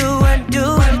make it do what I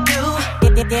do.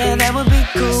 Yeah, that would be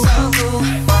cool. So cool.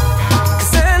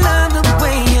 'Cause I love the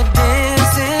way you're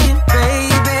dancing,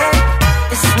 baby.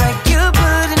 It's like you're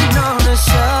putting on a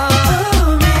show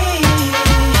for me.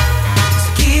 So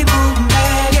keep moving,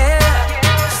 baby. Yeah,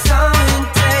 so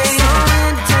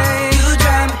entertaining. You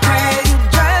drive me crazy.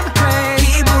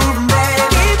 Keep moving, baby.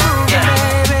 Keep moving,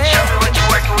 baby. Show me what you're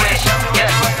working with.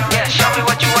 Yeah, show me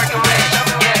what you're working with.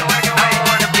 Yeah, I ain't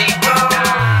wanna be wrong,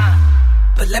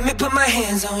 but let me put my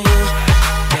hands on you.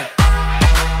 Yeah.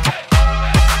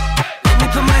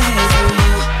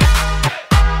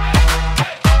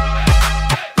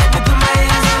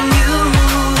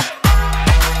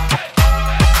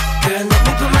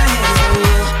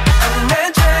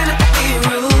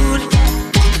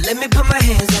 put my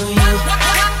hands on you.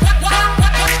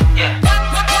 Yeah.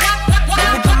 Let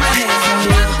me put my hands on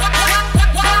you.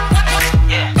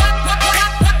 Yeah.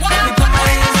 Let me put my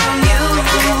hands on you.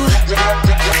 Girl,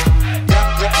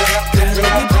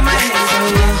 let me put my hands on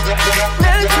you.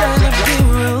 Not trying to be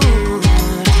rude,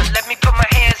 but let me put my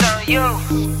hands on you.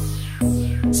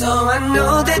 So I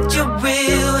know that you're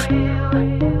real.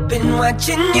 Been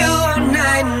watching you all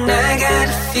night and I got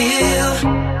a feel.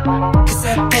 Cause I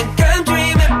think I'm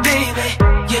dreaming, baby.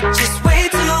 You're just way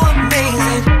too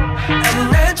amazing. I'm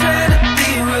not trying to be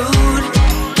rude,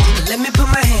 but let me put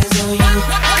my hands on you.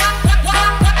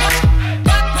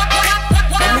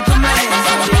 Let me put my hands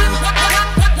on you.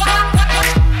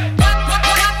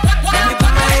 Let me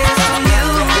put my hands on you.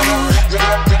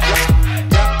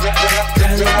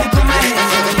 Girl, let me put my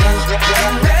hands on you.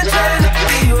 I'm not trying to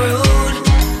be rude,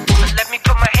 but let me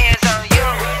put my hands on you.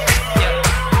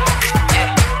 Yeah.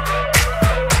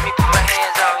 Let me put my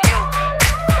hands on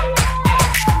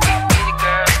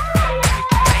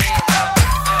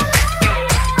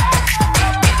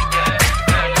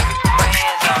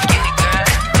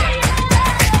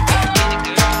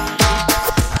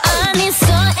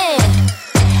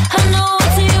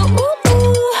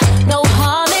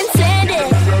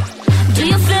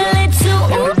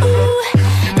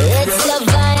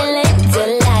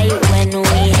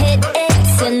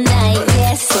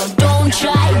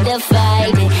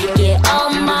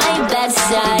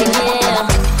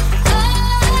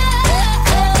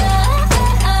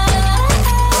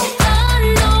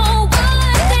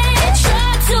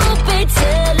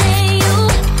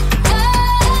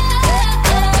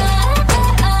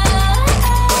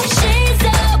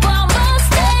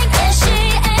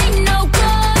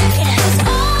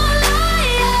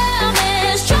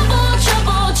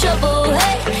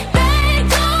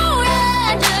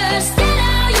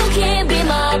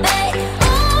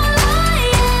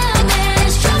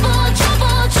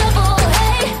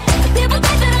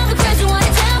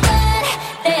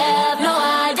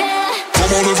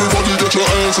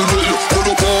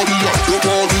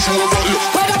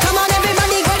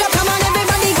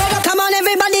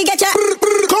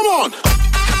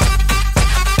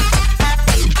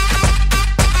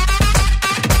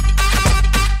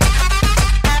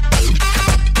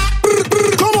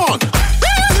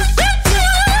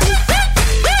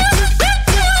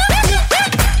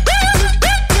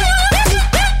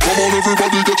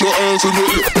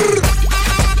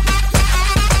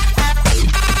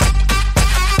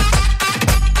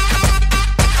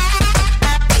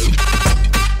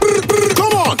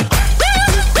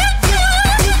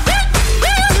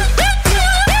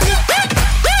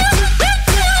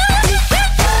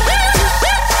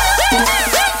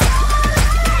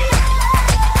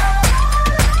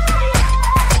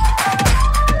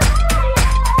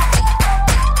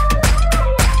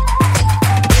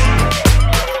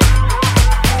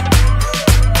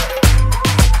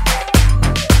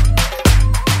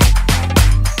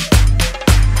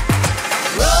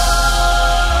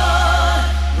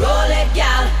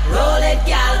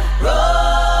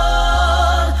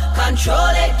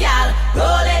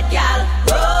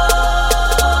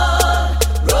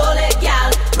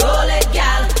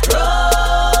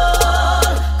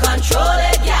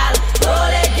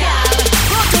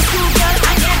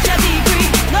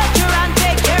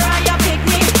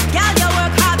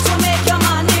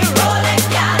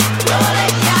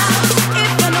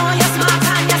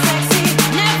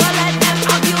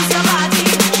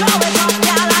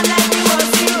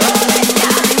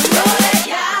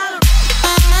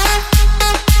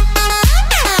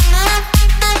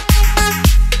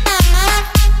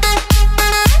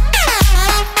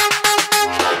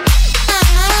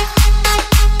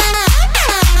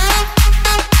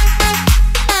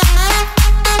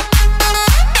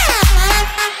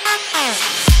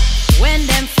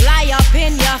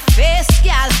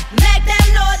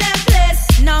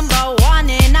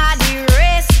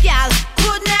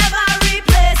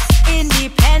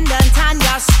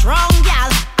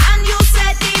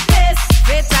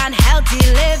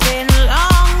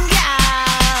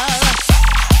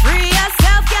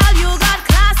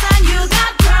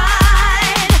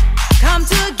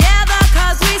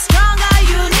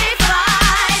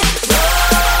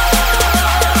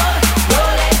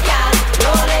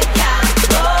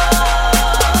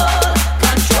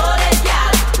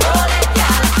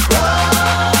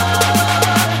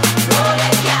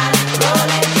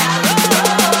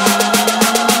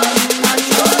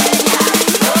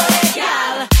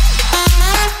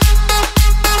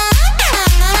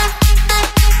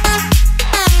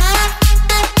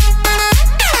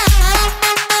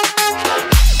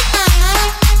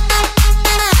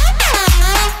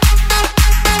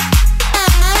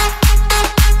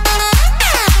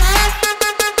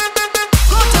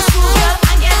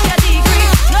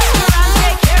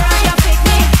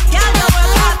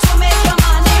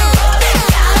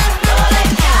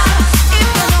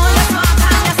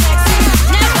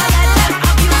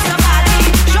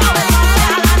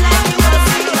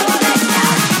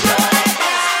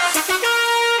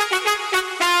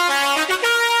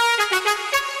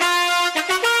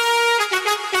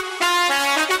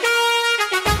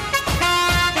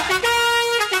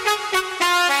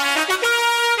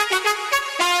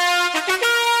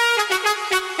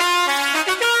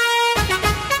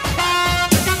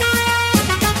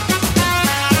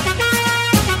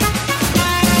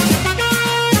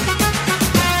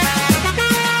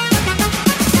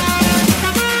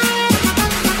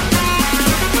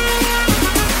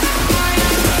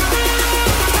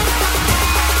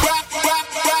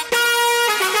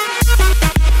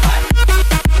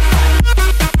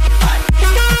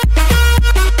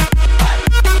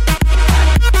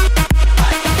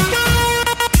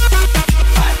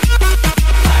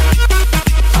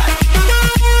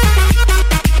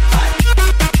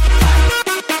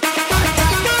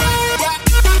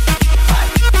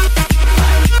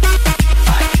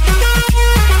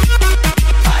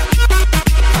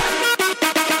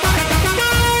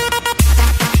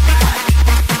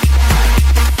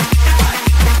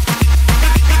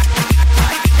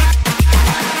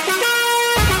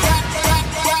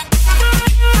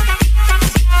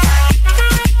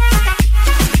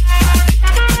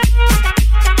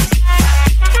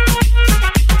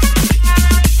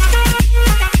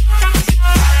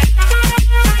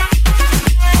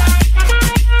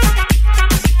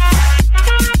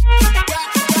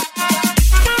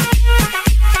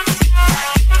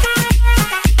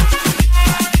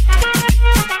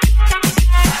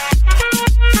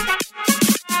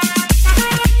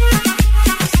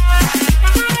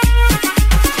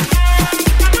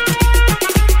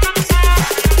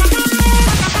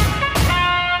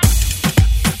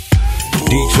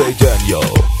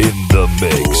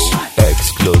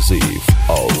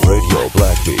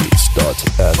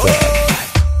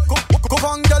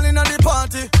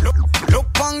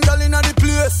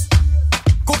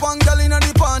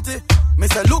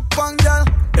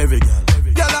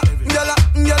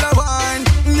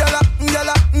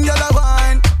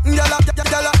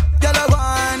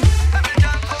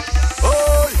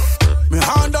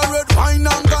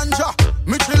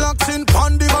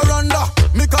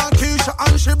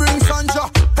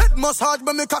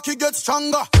me cocky get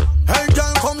stronger. Hey,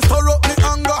 girl, come stir up me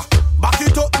anger. Back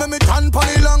it up, me tan pan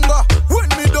it longer. When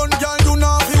me done, girl, you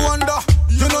know fi wonder.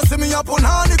 You know see me up on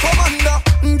honey commander.